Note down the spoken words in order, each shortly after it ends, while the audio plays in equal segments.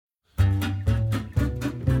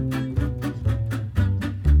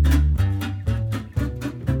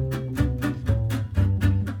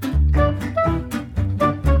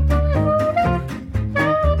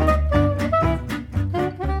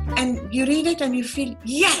it and you feel,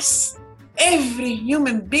 yes, every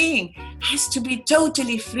human being has to be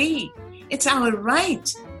totally free. It's our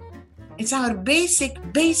right. It's our basic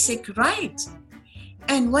right.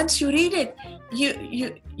 And once you read it,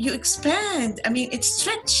 you expand. I mean, it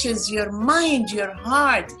stretches your mind, your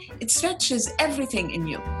heart. It stretches everything in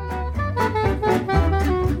you.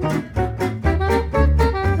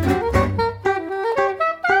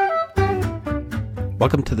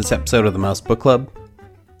 Welcome to this episode of the Mouse Book Club.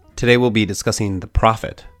 Today we'll be discussing The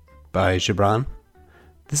Prophet by Gibran.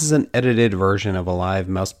 This is an edited version of a live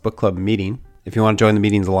Mouse Book Club meeting. If you want to join the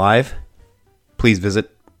meetings live, please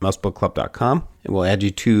visit mousebookclub.com and we'll add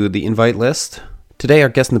you to the invite list. Today our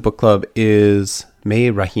guest in the book club is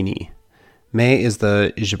May Rahini. May is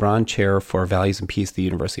the Gibran Chair for Values and Peace at the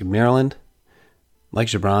University of Maryland. Like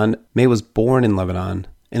Gibran, May was born in Lebanon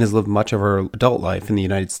and has lived much of her adult life in the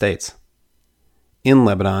United States. In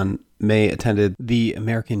Lebanon, May attended the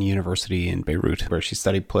American University in Beirut, where she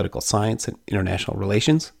studied political science and international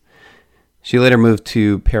relations. She later moved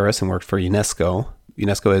to Paris and worked for UNESCO.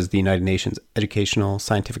 UNESCO is the United Nations Educational,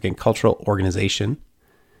 Scientific, and Cultural Organization,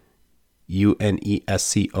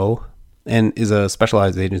 UNESCO, and is a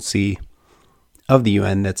specialized agency of the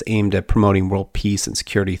UN that's aimed at promoting world peace and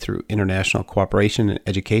security through international cooperation in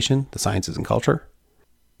education, the sciences, and culture.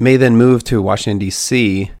 May then moved to Washington,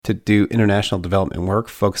 D.C. to do international development work,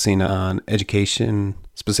 focusing on education,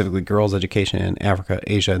 specifically girls' education in Africa,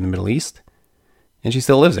 Asia, and the Middle East. And she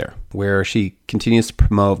still lives there, where she continues to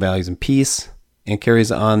promote values and peace and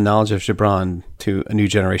carries on knowledge of Gibran to a new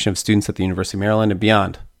generation of students at the University of Maryland and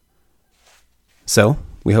beyond. So,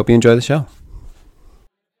 we hope you enjoy the show.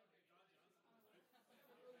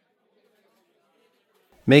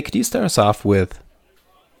 May, could you start us off with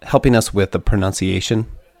helping us with the pronunciation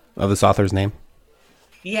of this author's name?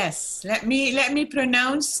 Yes, let me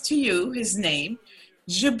pronounce to you his name,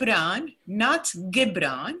 Gibran, not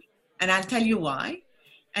Gibran, and I'll tell you why.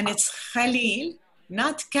 And it's Khalil,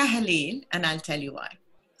 not Kahlil, and I'll tell you why.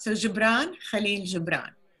 So Gibran, Khalil Gibran,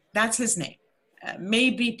 that's his name.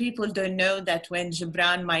 Maybe people don't know that when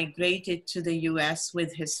Gibran migrated to the US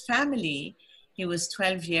with his family, he was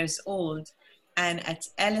 12 years old. And at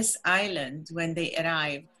Ellis Island, when they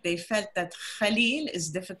arrived, they felt that Khalil is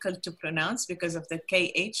difficult to pronounce because of the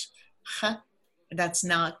KH. That's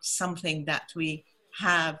not something that we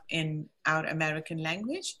have in our American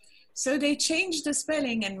language. So they changed the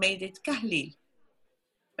spelling and made it Kahlil.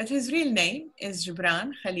 But his real name is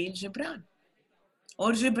Gibran Khalil Gibran,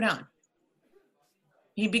 or Gibran.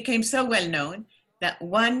 He became so well known that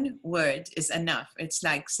one word is enough. It's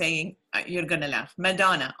like saying, you're going to laugh,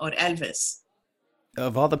 Madonna or Elvis.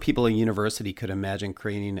 Of all the people a university could imagine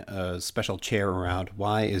creating a special chair around,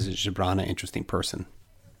 why is Gibran an interesting person?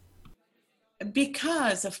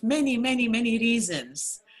 Because of many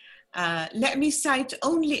reasons. Let me cite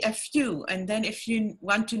only a few, and then if you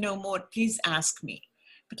want to know more, please ask me.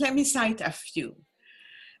 But let me cite a few.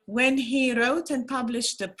 When he wrote and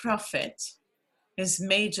published The Prophet, his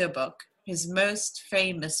major book, his most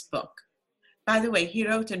famous book. By the way, he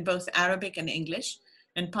wrote in both Arabic and English,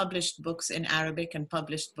 and published books in Arabic and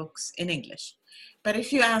published books in English. But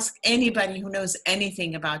if you ask anybody who knows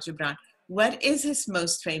anything about Gibran, what is his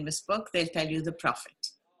most famous book? They'll tell you The Prophet,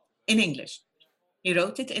 in English. He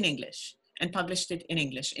wrote it in English and published it in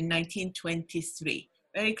English in 1923,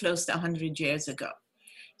 very close to 100 years ago.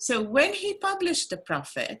 So when he published The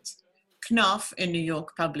Prophet, Knopf in New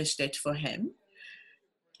York published it for him.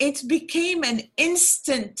 It became an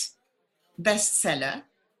instant bestseller,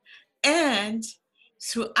 and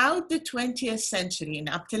throughout the 20th century, and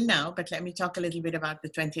up till now, but let me talk a little bit about the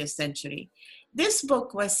 20th century, this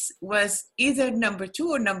book was either number 2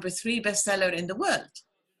 or number 3 bestseller in the world.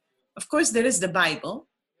 Of course, there is the Bible,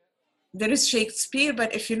 there is Shakespeare,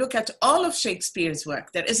 but if you look at all of Shakespeare's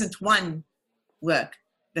work, there isn't one work,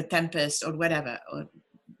 The Tempest or whatever, or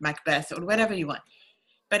Macbeth or whatever you want.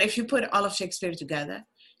 But if you put all of Shakespeare together,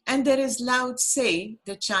 and there is Lao Tse,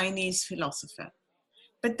 the Chinese philosopher.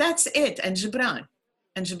 But that's it, and Gibran.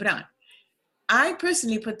 I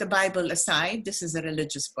personally put the Bible aside. This is a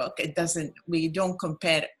religious book. We don't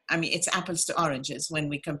compare, it's apples to oranges when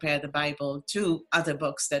we compare the Bible to other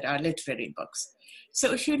books that are literary books.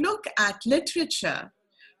 So if you look at literature,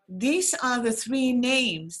 these are the 3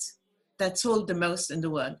 names that sold the most in the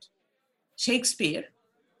world. Shakespeare,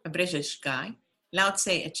 a British guy, Lao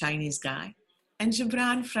Tse, a Chinese guy, and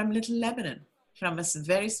Gibran from Little Lebanon, from a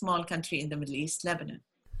very small country in the Middle East, Lebanon.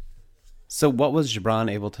 So what was Gibran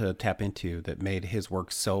able to tap into that made his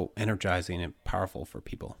work so energizing and powerful for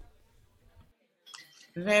people?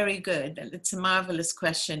 Very good. It's a marvelous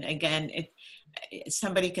question. Again,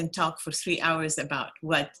 Somebody can talk for 3 hours about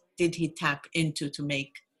what did he tap into to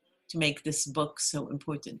make this book so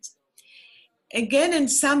important. Again, in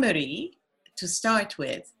summary, to start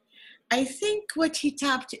with, I think what he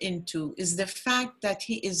tapped into is the fact that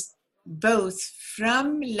he is both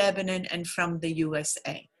from Lebanon and from the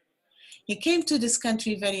USA. He came to this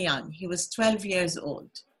country very young. He was 12 years old.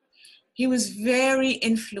 He was very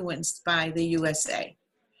influenced by the USA.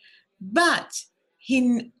 But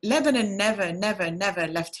Lebanon never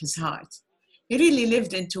left his heart. He really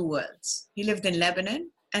lived in two worlds. He lived in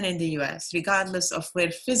Lebanon and in the US, regardless of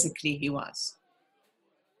where physically he was.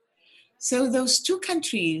 So those two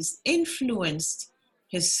countries influenced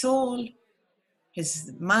his soul,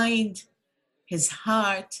 his mind, his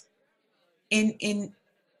heart in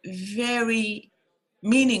very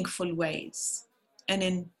meaningful ways and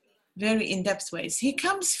in very in-depth ways. He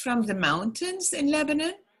comes from the mountains in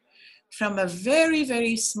Lebanon, from a very,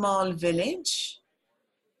 very small village,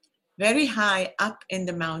 very high up in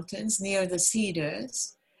the mountains near the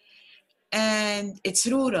cedars, and it's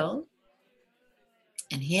rural.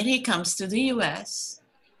 And here he comes to the US,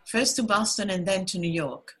 first to Boston and then to New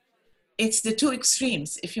York. It's the two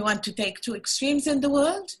extremes. If you want to take two extremes in the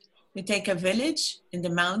world, you take a village in the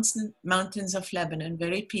mountains of Lebanon,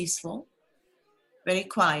 very peaceful, very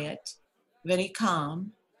quiet, very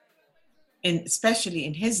calm, and especially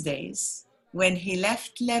in his days. When he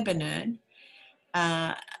left Lebanon,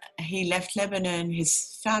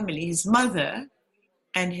 his family, his mother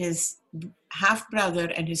and his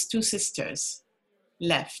half-brother and his two sisters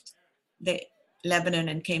left Lebanon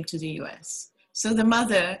and came to the US. So the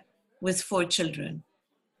mother with 4 children.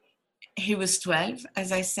 He was 12,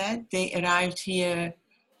 as I said. They arrived here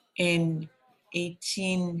in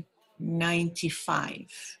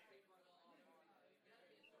 1895.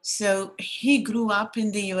 So he grew up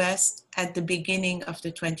in the US at the beginning of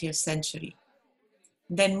the 20th century,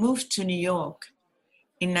 then moved to New York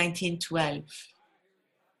in 1912.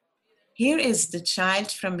 Here is the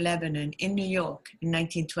child from Lebanon in New York in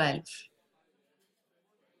 1912.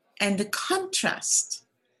 And the contrast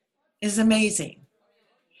is amazing.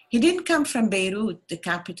 He didn't come from Beirut, the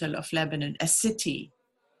capital of Lebanon, a city.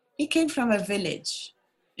 He came from a village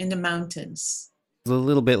in the mountains. It's a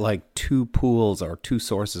little bit like two pools or two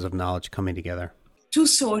sources of knowledge coming together. Two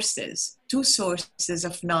sources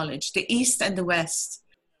of knowledge, the East and the West.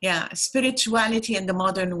 Yeah, spirituality and the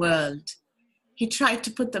modern world. He tried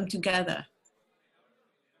to put them together.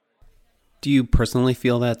 Do you personally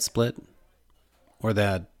feel that split? Or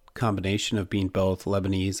that combination of being both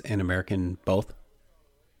Lebanese and American both?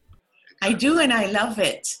 I do, and I love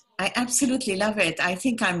it. I absolutely love it. I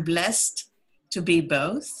think I'm blessed to be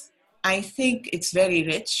both. I think it's very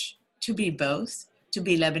rich to be both, to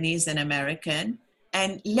be Lebanese and American.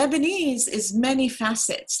 And Lebanese is many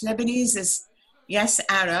facets. Lebanese is, yes,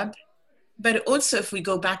 Arab, but also if we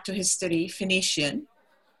go back to history, Phoenician.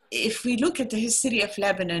 If we look at the history of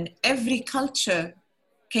Lebanon, every culture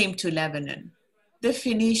came to Lebanon. The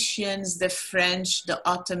Phoenicians, the French, the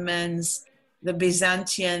Ottomans, the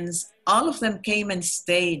Byzantines, all of them came and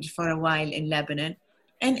stayed for a while in Lebanon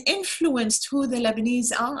and influenced who the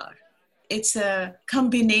Lebanese are. It's a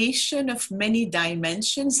combination of many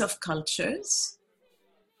dimensions of cultures.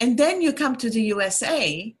 And then you come to the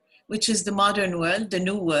USA, which is the modern world, the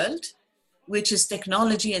new world, which is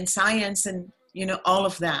technology and science and, all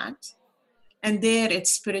of that. And there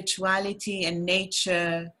it's spirituality and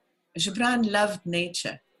nature. Gibran loved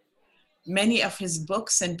nature. Many of his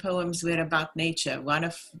books and poems were about nature. One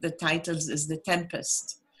of the titles is The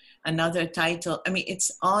Tempest. Another title,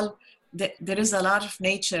 it's all, there is a lot of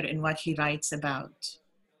nature in what he writes about.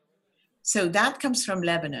 So that comes from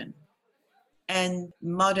Lebanon. And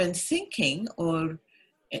modern thinking,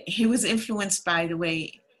 he was influenced, by the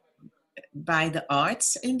way, by the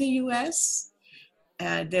arts in the US.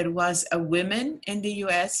 There was a woman in the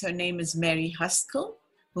US, her name is Mary Huskell,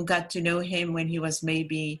 who got to know him when he was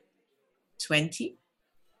maybe 20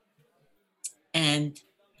 and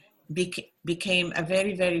became a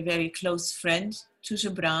very, very, very close friend to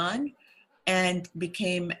Gibran and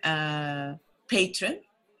became a patron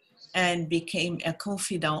and became a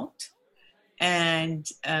confidant and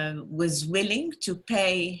was willing to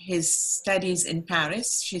pay his studies in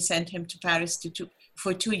Paris. She sent him to Paris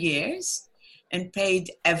for 2 years and paid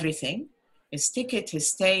everything, his ticket, his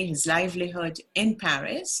stay, his livelihood in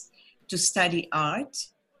Paris to study art.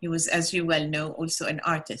 He was, as you well know, also an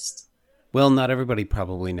artist. Well, not everybody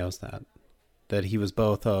probably knows that he was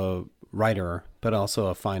both a writer, but also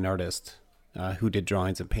a fine artist who did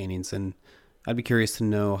drawings and paintings. And I'd be curious to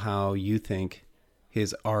know how you think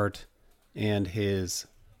his art and his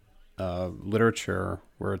literature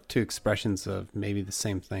were two expressions of maybe the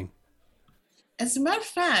same thing. As a matter of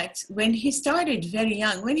fact, when he started very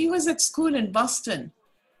young, when he was at school in Boston,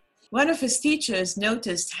 one of his teachers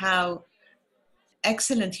noticed how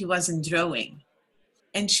excellent he was in drawing.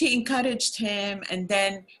 And she encouraged him. And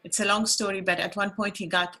then it's a long story, but at one point he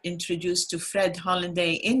got introduced to Fred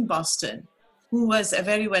Holliday in Boston, who was a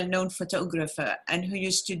very well-known photographer and who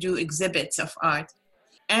used to do exhibits of art.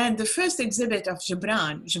 And the first exhibit of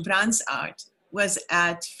Gibran's art, was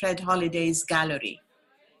at Fred Holliday's gallery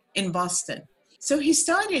in Boston. So he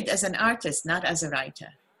started as an artist, not as a writer.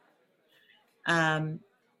 And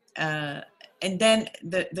then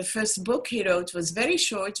the first book he wrote was very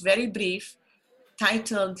short, very brief,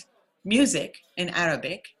 titled Music in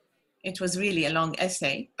Arabic. It was really a long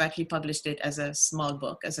essay, but he published it as a small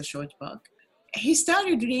book, as a short book. He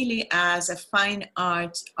started really as a fine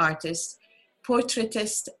art artist,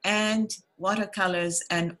 portraitist, and watercolors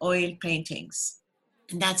and oil paintings.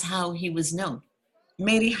 And that's how he was known.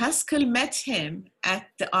 Mary Haskell met him at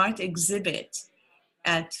the art exhibit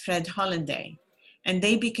at Fred Holliday, and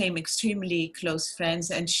they became extremely close friends,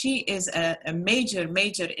 and she is a major,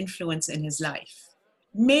 major influence in his life.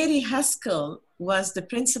 Mary Haskell was the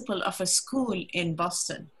principal of a school in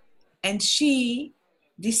Boston, and she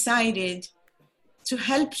decided to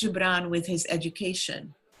help Gibran with his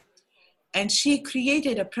education. And she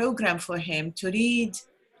created a program for him to read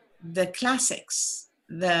the classics,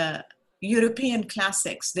 the European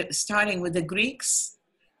classics, starting with the Greeks,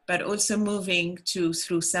 but also moving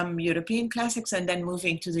through some European classics and then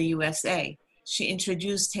moving to the USA. She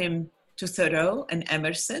introduced him to Thoreau and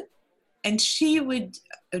Emerson, and she would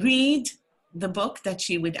read the book that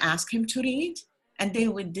she would ask him to read, and they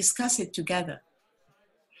would discuss it together.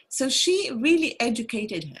 So she really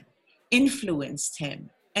educated him, influenced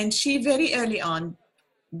him, and she very early on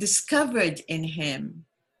discovered in him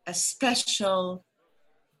a special,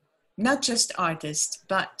 not just artist,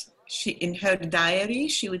 but in her diary,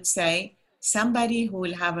 she would say, somebody who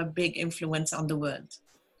will have a big influence on the world.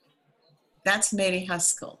 That's Mary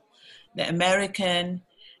Haskell, the American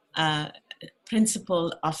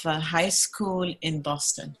principal of a high school in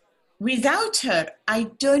Boston. Without her,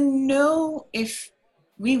 I don't know if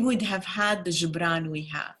we would have had the Gibran we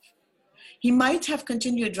have. He might have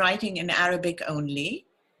continued writing in Arabic only.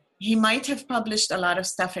 He might have published a lot of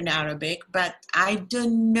stuff in Arabic, but I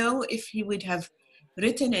don't know if he would have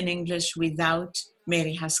written in English without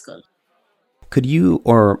Mary Haskell. Could you,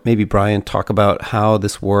 or maybe Brian, talk about how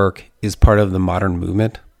this work is part of the modern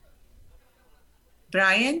movement?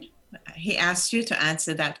 Brian, he asked you to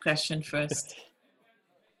answer that question first.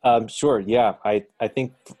 Sure, yeah. I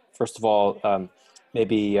think, first of all,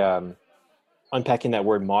 maybe unpacking that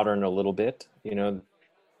word modern a little bit. You know,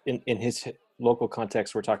 in his local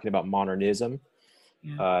context, we're talking about modernism.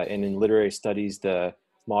 Yeah. And in literary studies, the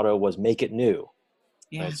motto was "make it new."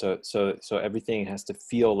 Yeah. Right? So everything has to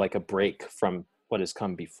feel like a break from what has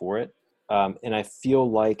come before it. And I feel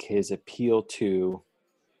like his appeal to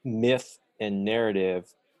myth and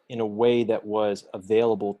narrative in a way that was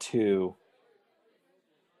available to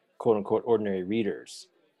quote unquote ordinary readers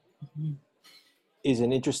is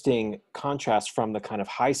an interesting contrast from the kind of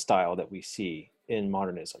high style that we see in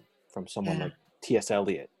modernism from someone like T.S.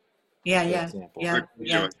 Eliot. Yeah.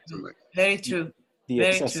 Very true.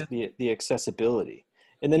 The accessibility.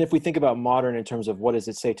 And then if we think about modern in terms of what does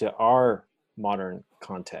it say to our modern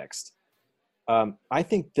context, I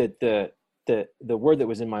think that the word that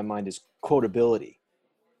was in my mind is quotability.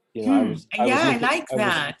 You know,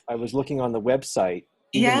 I was looking on the website.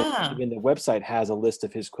 Even the website has a list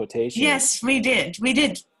of his quotations. Yes, we did.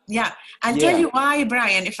 Yeah. I'll tell you why,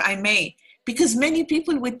 Brian, if I may. Because many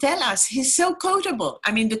people would tell us he's so quotable.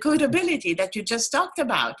 I mean, the quotability that you just talked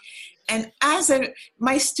about. And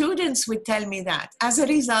my students would tell me that. As a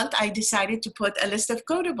result, I decided to put a list of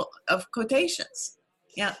quotations.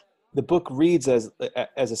 Yeah. The book reads as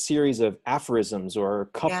a series of aphorisms or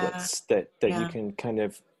couplets that you can kind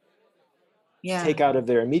of take out of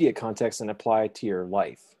their immediate context and apply to your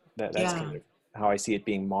life. That's kind of how I see it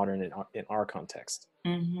being modern in our context.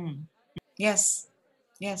 Mm-hmm. Yes.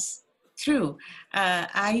 True.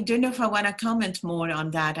 I don't know if I want to comment more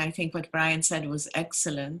on that. I think what Brian said was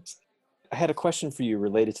excellent. I had a question for you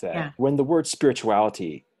related to that. Yeah. When the word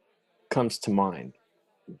spirituality comes to mind,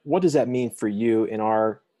 what does that mean for you in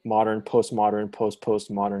our modern, postmodern,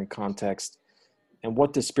 post-postmodern context? And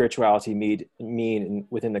what does spirituality mean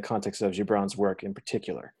within the context of Gibran's work in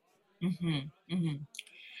particular?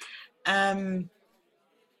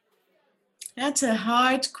 That's a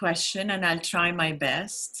hard question, and I'll try my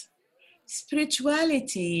best.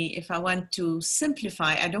 Spirituality, if I want to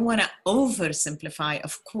simplify, I don't want to oversimplify,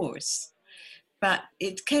 of course, but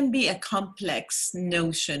it can be a complex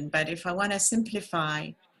notion. But if I want to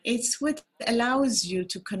simplify, it's what allows you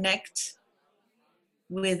to connect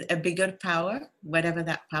with a bigger power, whatever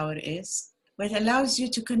that power is. What allows you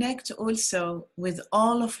to connect also with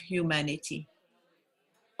all of humanity,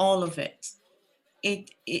 all of it.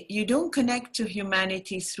 You don't connect to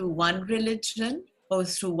humanity through one religion or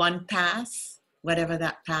through one path, whatever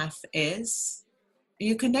that path is.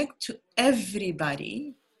 You connect to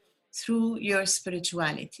everybody through your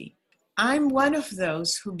spirituality. I'm one of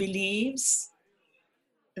those who believes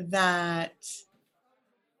that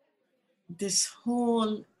this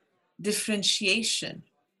whole differentiation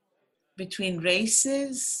between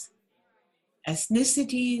races,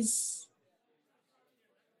 ethnicities,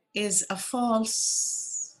 is a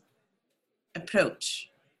false approach.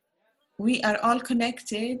 We are all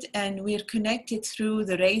connected, and we're connected through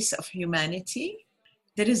the race of humanity.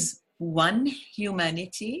 There is one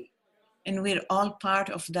humanity, and we're all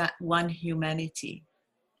part of that one humanity.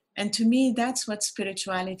 And to me, that's what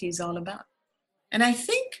spirituality is all about. And I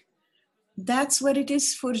think that's what it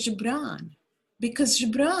is for Gibran, because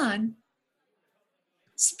Gibran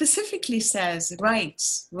specifically says,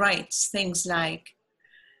 writes things like,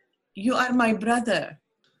 you are my brother,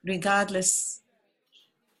 regardless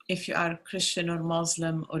if you are Christian or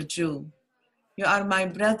Muslim or Jew. You are my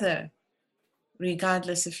brother,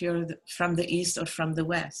 regardless if you're from the East or from the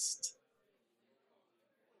West.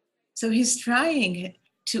 So he's trying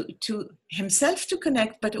to himself to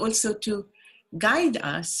connect, but also to guide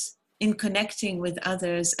us in connecting with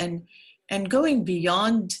others and going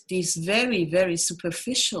beyond these very, very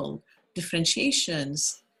superficial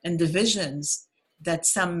differentiations and divisions that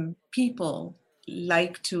some people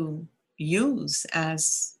like to use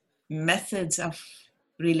as methods of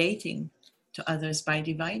relating to others by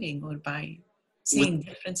dividing or by seeing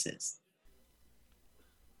differences.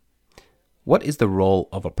 What is the role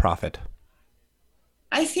of a prophet?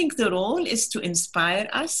 I think the role is to inspire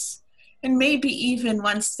us and maybe even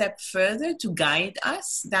one step further to guide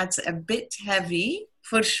us. That's a bit heavy,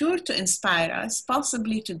 for sure, to inspire us,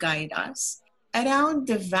 possibly to guide us around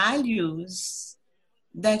the values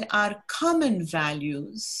that are common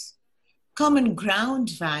values, common ground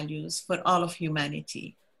values for all of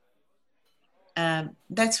humanity.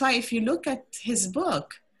 That's why if you look at his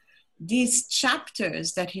book, these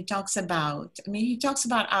chapters that he talks about, I mean, he talks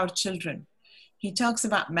about our children. He talks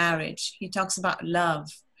about marriage. He talks about love.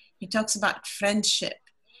 He talks about friendship.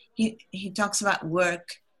 He talks about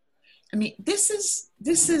work. I mean, this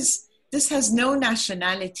has no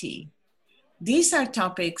nationality. These are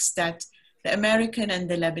topics that the American and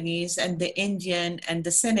the Lebanese and the Indian and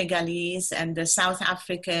the Senegalese and the South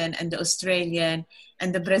African and the Australian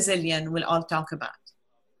and the Brazilian will all talk about.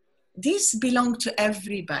 These belong to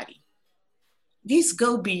everybody. These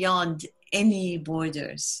go beyond any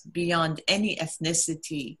borders, beyond any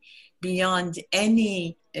ethnicity, beyond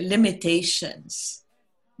any limitations.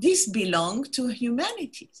 These belong to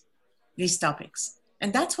humanity, these topics.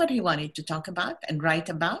 And that's what he wanted to talk about and write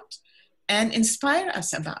about and inspire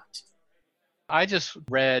us about. I just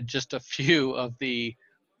read just a few of the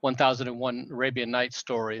 1001 Arabian Nights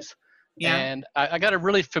stories. Yeah. And I got a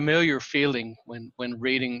really familiar feeling when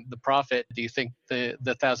reading The Prophet. Do you think the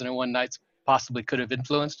 1001 Nights possibly could have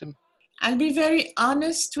influenced him? I'll be very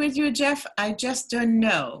honest with you, Jeff. I just don't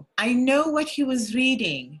know. I know what he was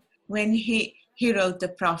reading when he wrote The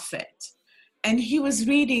Prophet. And he was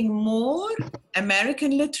reading more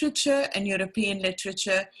American literature and European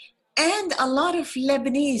literature and a lot of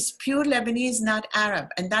Lebanese, pure Lebanese, not Arab.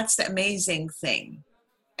 And that's the amazing thing.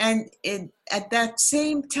 And at that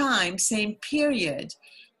same time, same period,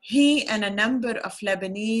 he and a number of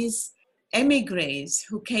Lebanese emigres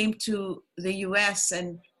who came to the US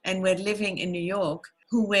and were living in New York,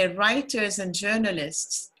 who were writers and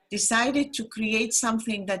journalists, decided to create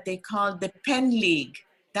something that they called the Pen League.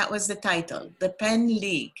 That was the title, the Pen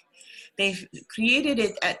League. They created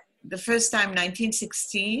it at the first time,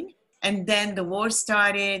 1916, and then the war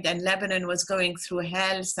started and Lebanon was going through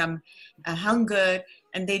hell, some hunger,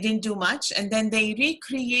 and they didn't do much. And then they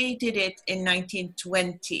recreated it in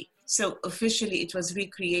 1920. So officially it was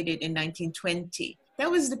recreated in 1920. That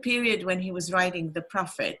was the period when he was writing The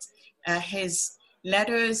Prophet. His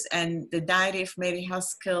letters and the diary of Mary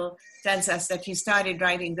Haskell tells us that he started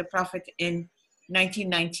writing The Prophet in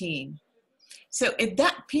 1919. So at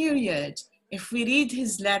that period, if we read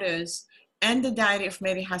his letters and the diary of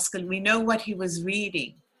Mary Haskell, we know what he was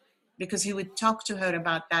reading. because he would talk to her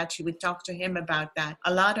about that. She would talk to him about that.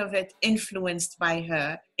 A lot of it influenced by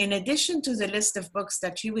her. In addition to the list of books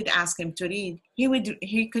that she would ask him to read,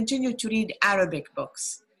 he continued to read Arabic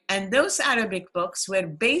books. And those Arabic books were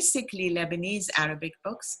basically Lebanese Arabic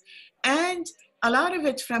books, and a lot of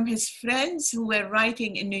it from his friends who were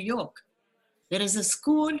writing in New York. There is a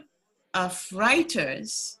school of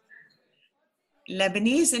writers,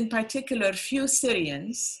 Lebanese in particular, few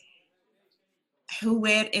Syrians, who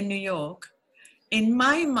were in New York. In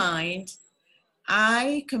my mind,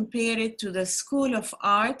 I compare it to the School of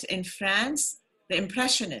Art in France, the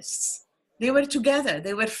Impressionists. They were together,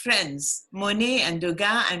 they were friends. Monet and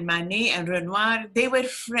Degas and Manet and Renoir, they were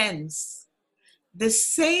friends. The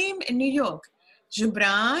same in New York.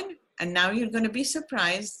 Gibran, and now you're going to be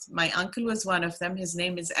surprised, my uncle was one of them. His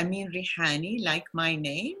name is Amin Rihani, like my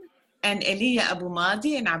name. And Elia Abu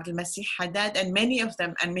Madi and Abdul Masih Haddad, and many of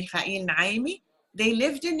them, and Mikhail Naimi. They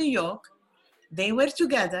lived in New York, they were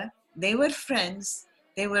together, they were friends,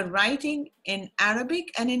 they were writing in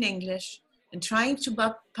Arabic and in English and trying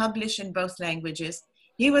to publish in both languages.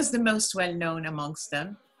 He was the most well-known amongst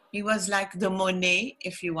them. He was like the Monet,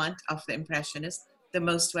 if you want, of the Impressionists, the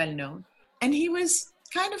most well-known. And he was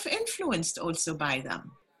kind of influenced also by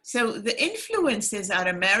them. So the influences are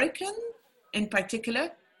American in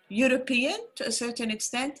particular, European to a certain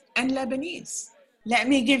extent, and Lebanese. Let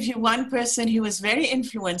me give you one person he was very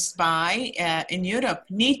influenced by in Europe,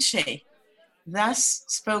 Nietzsche. Thus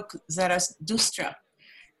spoke Zarathustra.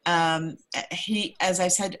 He, as I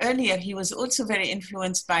said earlier, he was also very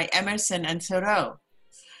influenced by Emerson and Thoreau.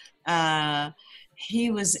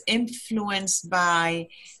 He was influenced by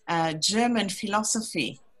German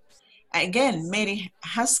philosophy. Again, Mary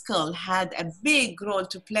Haskell had a big role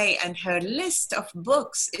to play, and her list of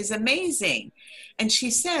books is amazing. And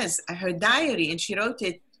she says her diary, and she wrote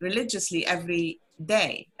it religiously every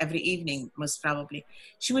day, every evening most probably.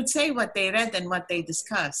 She would say what they read and what they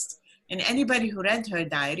discussed. And anybody who read her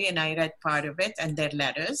diary, and I read part of it and their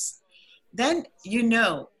letters, then you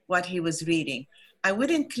know what he was reading. I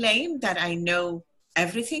wouldn't claim that I know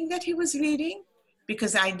everything that he was reading,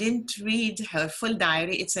 because I didn't read her full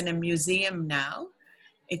diary. It's in a museum now.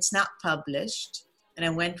 It's not published. And I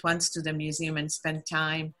went once to the museum and spent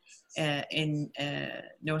time in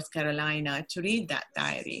North Carolina to read that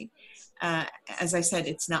diary. As I said,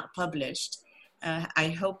 it's not published.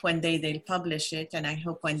 I hope one day they'll publish it, and I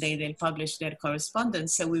hope one day they'll publish their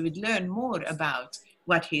correspondence so we would learn more about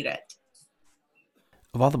what he read.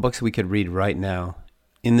 Of all the books we could read right now,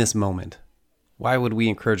 in this moment, why would we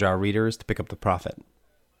encourage our readers to pick up The Prophet?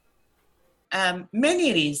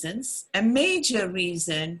 Many reasons. A major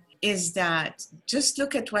reason is that just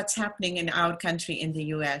look at what's happening in our country, in the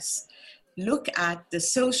US. Look at the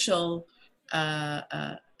social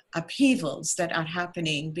upheavals that are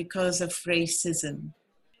happening because of racism.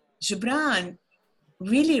 Gibran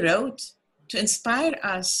really wrote to inspire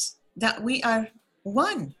us that we are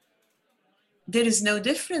one. There is no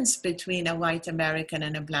difference between a white American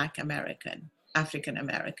and a black American, African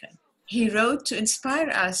American. He wrote to inspire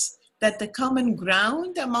us that the common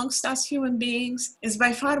ground amongst us human beings is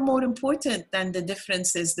by far more important than the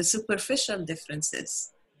differences, the superficial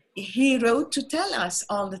differences. He wrote to tell us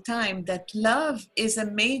all the time that love is a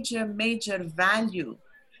major, major value,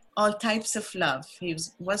 all types of love. He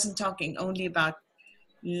wasn't talking only about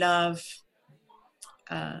love,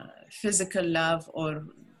 physical love, or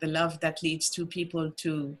the love that leads two people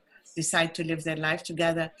to decide to live their life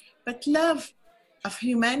together, but love of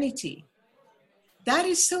humanity. That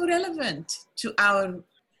is so relevant to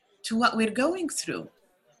what we're going through.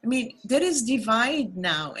 I mean, there is divide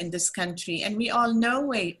now in this country, and we all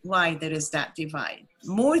know why there is that divide,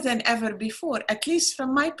 more than ever before, at least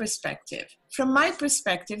from my perspective. From my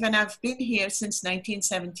perspective, and I've been here since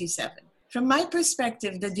 1977, from my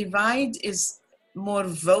perspective, the divide is more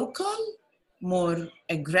vocal, more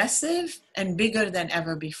aggressive, and bigger than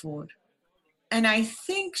ever before. And I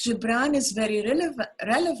think Gibran is very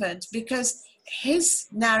relevant because his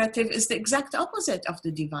narrative is the exact opposite of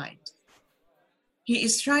the divide. He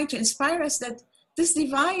is trying to inspire us that this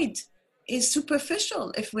divide is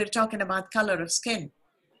superficial if we're talking about color of skin.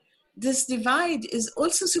 This divide is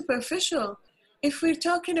also superficial if we're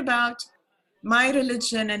talking about my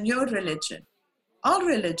religion and your religion. All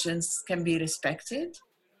religions can be respected,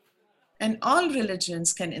 and all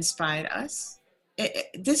religions can inspire us.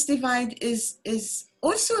 This divide is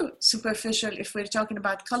also superficial if we're talking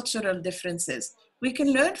about cultural differences. We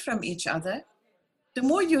can learn from each other. The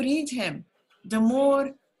more you read him, the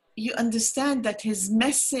more you understand that his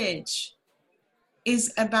message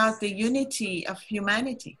is about the unity of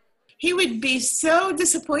humanity. He would be so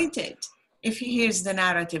disappointed if he hears the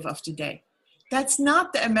narrative of today. That's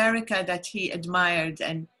not the America that he admired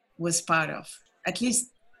and was part of. At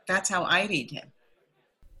least that's how I read him.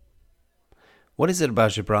 What is it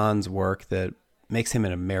about Gibran's work that makes him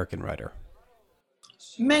an American writer?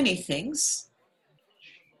 Many things.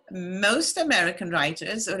 Most American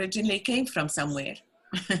writers originally came from somewhere.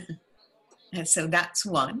 And so that's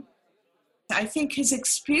one. I think his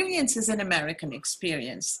experience is an American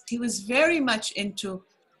experience. He was very much into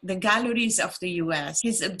the galleries of the US.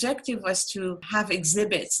 His objective was to have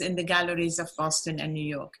exhibits in the galleries of Boston and New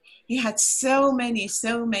York. He had so many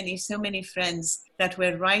friends that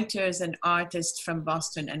were writers and artists from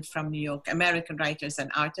Boston and from New York, American writers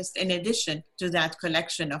and artists, in addition to that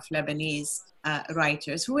collection of Lebanese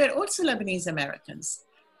writers who were also Lebanese Americans.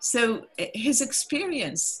 So his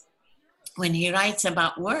experience, when he writes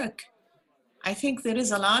about work, I think there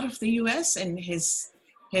is a lot of the US in his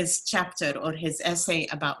chapter or his essay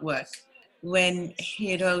about work. When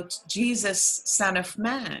he wrote Jesus, Son of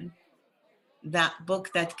Man, that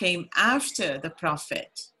book that came after The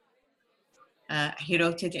Prophet, he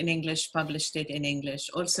wrote it in English, published it in English,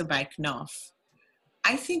 also by Knopf.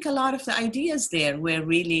 I think a lot of the ideas there were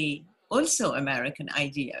really also American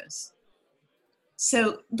ideas.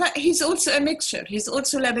 So, but he's also a mixture. He's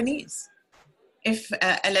also Lebanese. If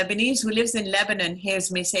a Lebanese who lives in Lebanon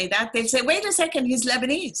hears me say that, they'll say, wait a second, he's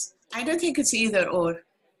Lebanese. I don't think it's either or.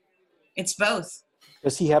 It's both.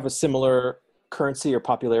 Does he have a similar currency or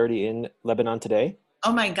popularity in Lebanon today?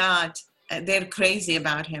 Oh my God, they're crazy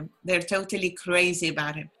about him. They're totally crazy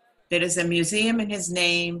about him. There is a museum in his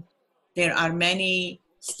name. There are many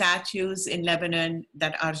statues in Lebanon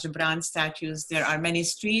that are Gibran statues. There are many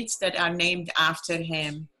streets that are named after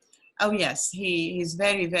him. Oh yes, he's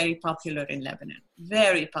very, very popular in Lebanon.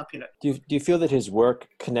 Very popular. Do you feel that his work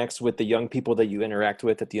connects with the young people that you interact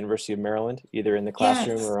with at the University of Maryland, either in the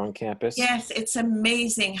classroom or on campus? Yes, it's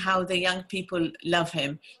amazing how the young people love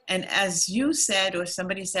him. And as you said, or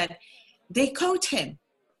somebody said, they quote him.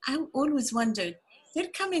 I always wondered, they're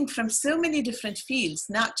coming from so many different fields,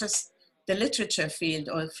 not just the literature field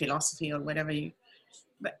or philosophy or whatever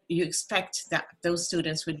but you expect that those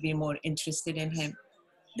students would be more interested in him.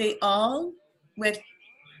 They all were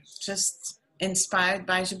just inspired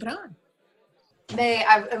by Gibran.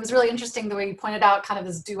 It was really interesting the way you pointed out kind of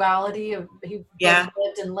this duality of he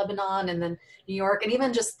lived in Lebanon and then New York, and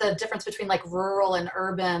even just the difference between like rural and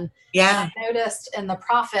urban. Yeah. And I noticed in The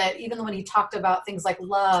Prophet, even when he talked about things like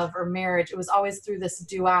love or marriage, it was always through this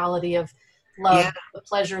duality of love, the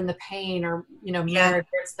pleasure and the pain, or, marriage,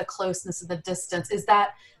 where it's the closeness and the distance. Is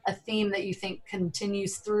that a theme that you think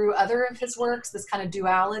continues through other of his works, this kind of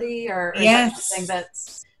duality, or is that something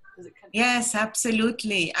that's... Yes,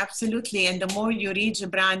 absolutely. Absolutely. And the more you read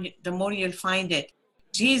Gibran, the more you'll find it.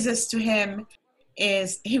 Jesus to him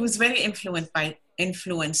he was very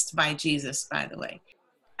influenced by Jesus, by the way.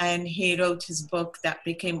 And he wrote his book that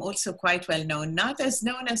became also quite well known, not as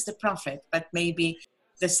known as The Prophet, but maybe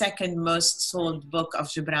the second most sold book of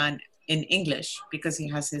Gibran in English, because he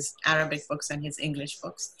has his Arabic books and his English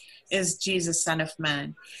books, is Jesus, Son of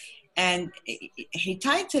Man. And he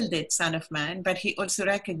titled it Son of Man, but he also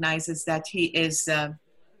recognizes that he is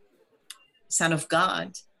Son of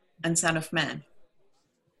God and Son of Man.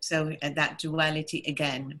 So that duality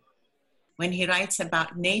again. When he writes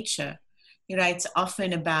about nature, he writes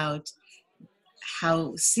often about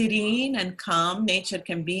how serene and calm nature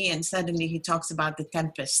can be, and suddenly he talks about the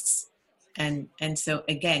tempests. And so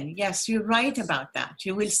again, yes, you're right about that.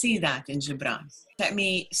 You will see that in Gibran. Let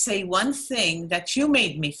me say one thing that you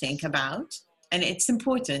made me think about, and it's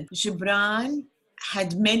important. Gibran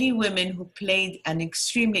had many women who played an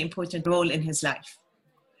extremely important role in his life.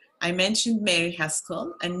 I mentioned Mary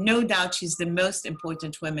Haskell, and no doubt she's the most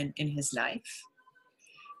important woman in his life.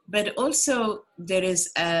 But also there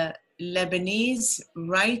is a Lebanese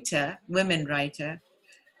writer, women writer,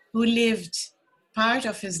 who lived part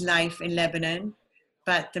of his life in Lebanon,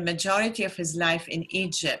 but the majority of his life in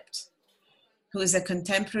Egypt, who is a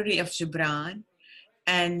contemporary of Gibran.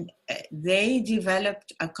 And they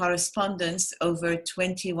developed a correspondence over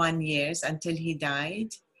 21 years until he died.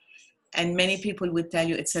 And many people would tell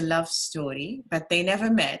you it's a love story, but they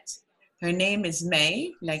never met. Her name is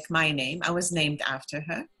May, like my name. I was named after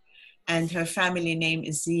her. And her family name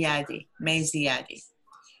is Ziyadi, May Ziyadi.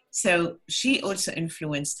 So she also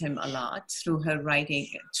influenced him a lot through her writing,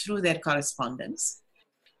 through their correspondence.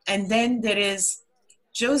 And then there is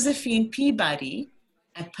Josephine Peabody,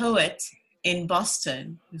 a poet in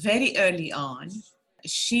Boston, very early on.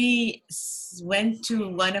 She went to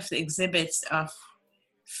one of the exhibits of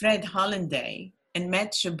Fred Hollanday and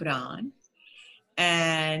met Gibran.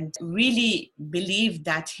 and really believed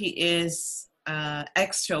that he is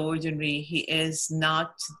extraordinary. He is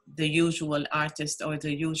not the usual artist or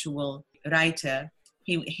the usual writer.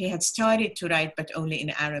 He had started to write, but only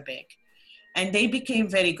in Arabic. And they became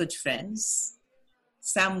very good friends.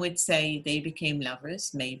 Some would say they became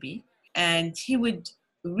lovers, maybe. And he would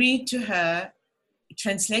read to her,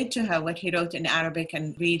 translate to her what he wrote in Arabic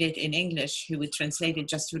and read it in English. He would translate it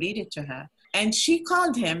just to read it to her. And she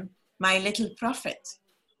called him my little prophet.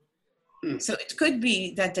 So it could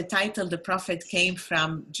be that the title, The Prophet, came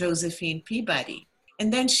from Josephine Peabody.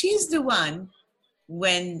 And then she's the one,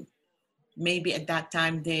 when maybe at that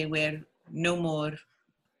time they were no more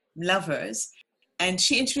lovers, and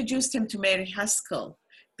she introduced him to Mary Haskell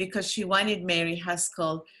because she wanted Mary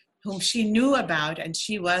Haskell, whom she knew about, and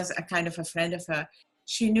she was a kind of a friend of her.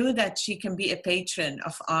 She knew that she can be a patron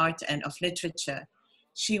of art and of literature.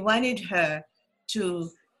 She wanted her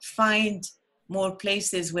to find more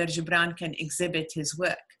places where Gibran can exhibit his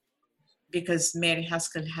work, because Mary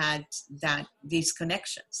Haskell had these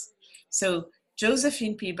connections. So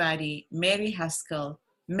Josephine Peabody, Mary Haskell,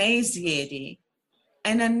 May Ziedi,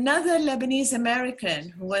 and another Lebanese American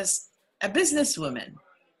who was a businesswoman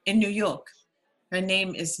in New York. Her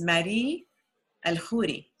name is Marie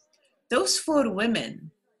Al-Khouri. Those 4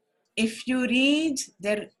 women, if you read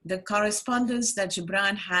the correspondence that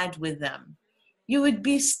Gibran had with them, you would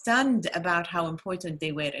be stunned about how important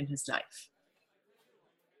they were in his life.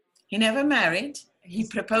 He never married. He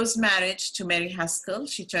proposed marriage to Mary Haskell.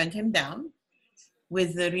 She turned him down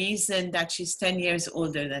with the reason that she's 10 years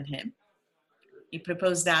older than him. He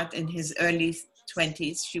proposed that in his early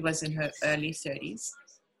 20s. She was in her early 30s.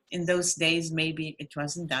 In those days, maybe it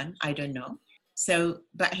wasn't done. I don't know. So,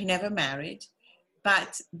 but he never married.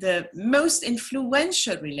 But the most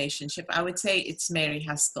influential relationship, I would say it's Mary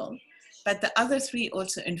Haskell. But the other 3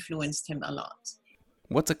 also influenced him a lot.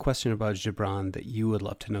 What's a question about Gibran that you would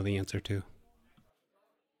love to know the answer to?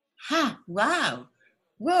 Wow.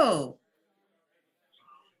 Whoa.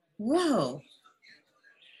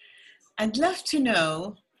 I'd love to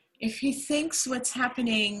know if he thinks what's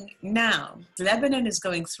happening now. Lebanon is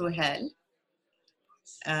going through hell.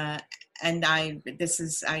 And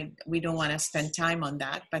we don't want to spend time on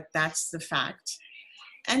that, but that's the fact.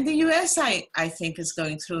 And the US, I think, is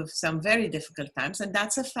going through some very difficult times, and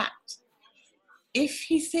that's a fact. If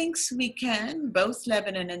he thinks we can, both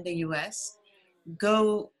Lebanon and the US,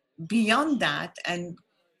 go beyond that and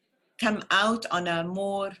come out on a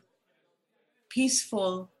more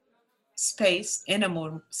peaceful space, in a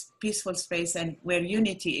more peaceful space, and where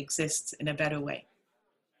unity exists in a better way.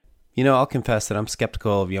 You know, I'll confess that I'm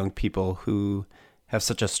skeptical of young people who have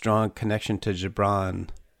such a strong connection to Gibran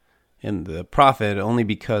and the Prophet, only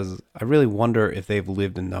because I really wonder if they've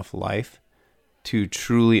lived enough life to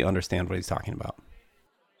truly understand what he's talking about.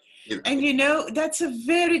 And you know, that's a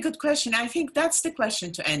very good question. I think that's the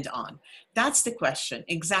question to end on. That's the question,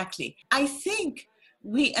 exactly. I think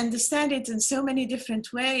we understand it in so many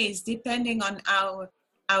different ways, depending on our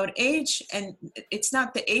age. And it's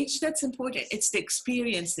not the age that's important, it's the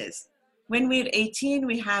experiences. When we're 18,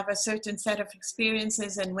 we have a certain set of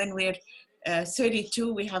experiences, and when we're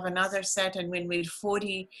 32, we have another set, and when we're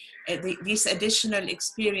 40, these additional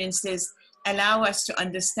experiences allow us to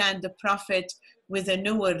understand the Prophet with a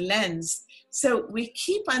newer lens. So we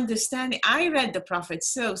keep understanding. I read the Prophet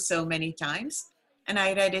so many times, and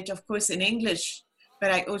I read it, of course, in English,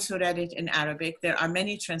 but I also read it in Arabic. There are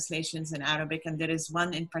many translations in Arabic, and there is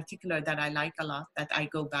one in particular that I like a lot that I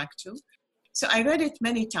go back to. So I read it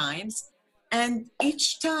many times, and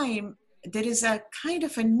each time there is a kind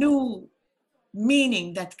of a new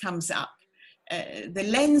meaning that comes up. The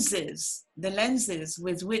lenses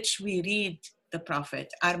with which we read the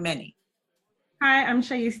Prophet are many. Hi, I'm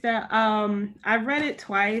Shaista. I've read it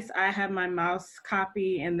twice. I have my mouse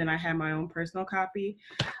copy, and then I have my own personal copy.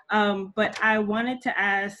 But I wanted to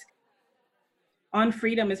ask, On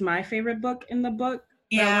Freedom is my favorite book in the book.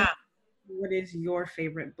 Yeah. What is your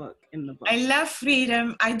favorite book in the book? I love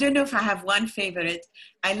Freedom. I don't know if I have one favorite.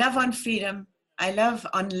 I love On Freedom. I love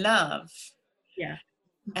On Love. Yeah.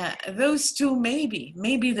 Those 2,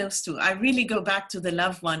 maybe those 2. I really go back to the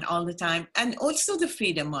love one all the time, and also the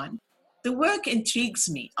freedom one. The work intrigues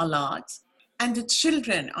me a lot, and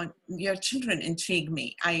your children intrigue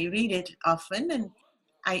me. I read it often, and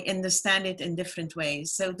I understand it in different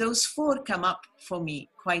ways. So those 4 come up for me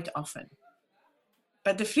quite often.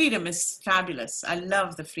 But the freedom is fabulous. I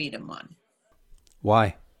love the freedom one.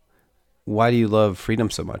 Why? Why do you love freedom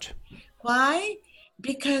so much? Why?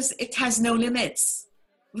 Because it has no limits.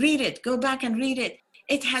 Read it. Go back and read it.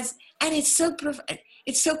 It has, and it's so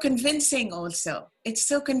convincing also. It's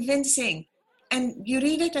so convincing. And you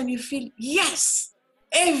read it and you feel, yes,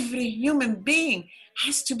 every human being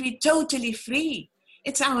has to be totally free.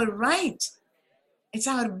 It's our right. It's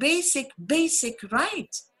our basic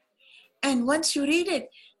right. And once you read it,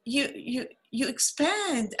 you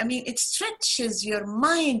expand. I mean, it stretches your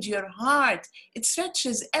mind, your heart. It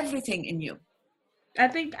stretches everything in you. I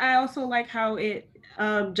think I also like how it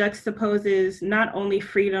juxtaposes not only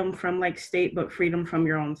freedom from like state, but freedom from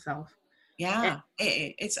your own self. Yeah,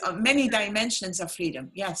 it's many dimensions of freedom.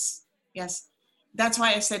 Yes. That's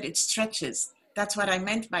why I said it stretches. That's what I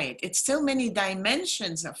meant by it. It's still many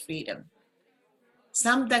dimensions of freedom.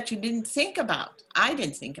 Some that you didn't think about. I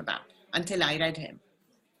didn't think about until I read him.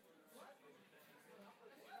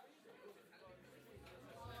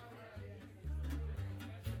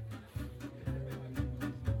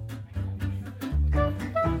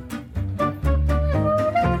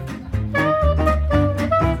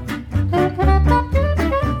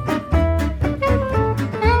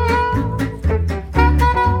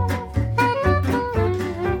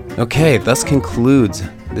 Okay, thus concludes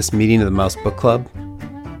this meeting of the Mouse Book Club.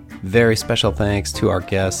 Very special thanks to our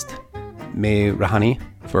guest, May Rahani,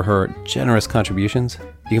 for her generous contributions.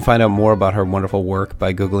 You can find out more about her wonderful work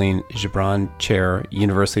by Googling Gibran Chair,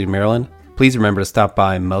 University of Maryland. Please remember to stop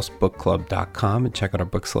by mousebookclub.com and check out our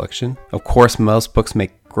book selection. Of course, Mouse Books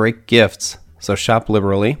make great gifts, so shop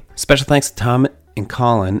liberally. Special thanks to Tom and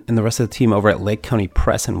Colin and the rest of the team over at Lake County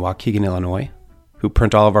Press in Waukegan, Illinois, who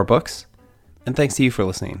print all of our books. And thanks to you for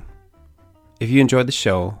listening. If you enjoyed the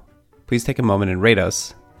show, please take a moment and rate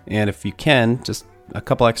us. And if you can, just a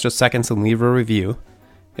couple extra seconds and leave a review.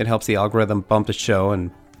 It helps the algorithm bump the show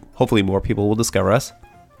and hopefully more people will discover us.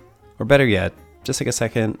 Or better yet, just take a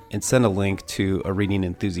second and send a link to a reading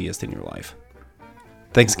enthusiast in your life.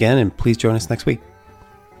 Thanks again, and please join us next week.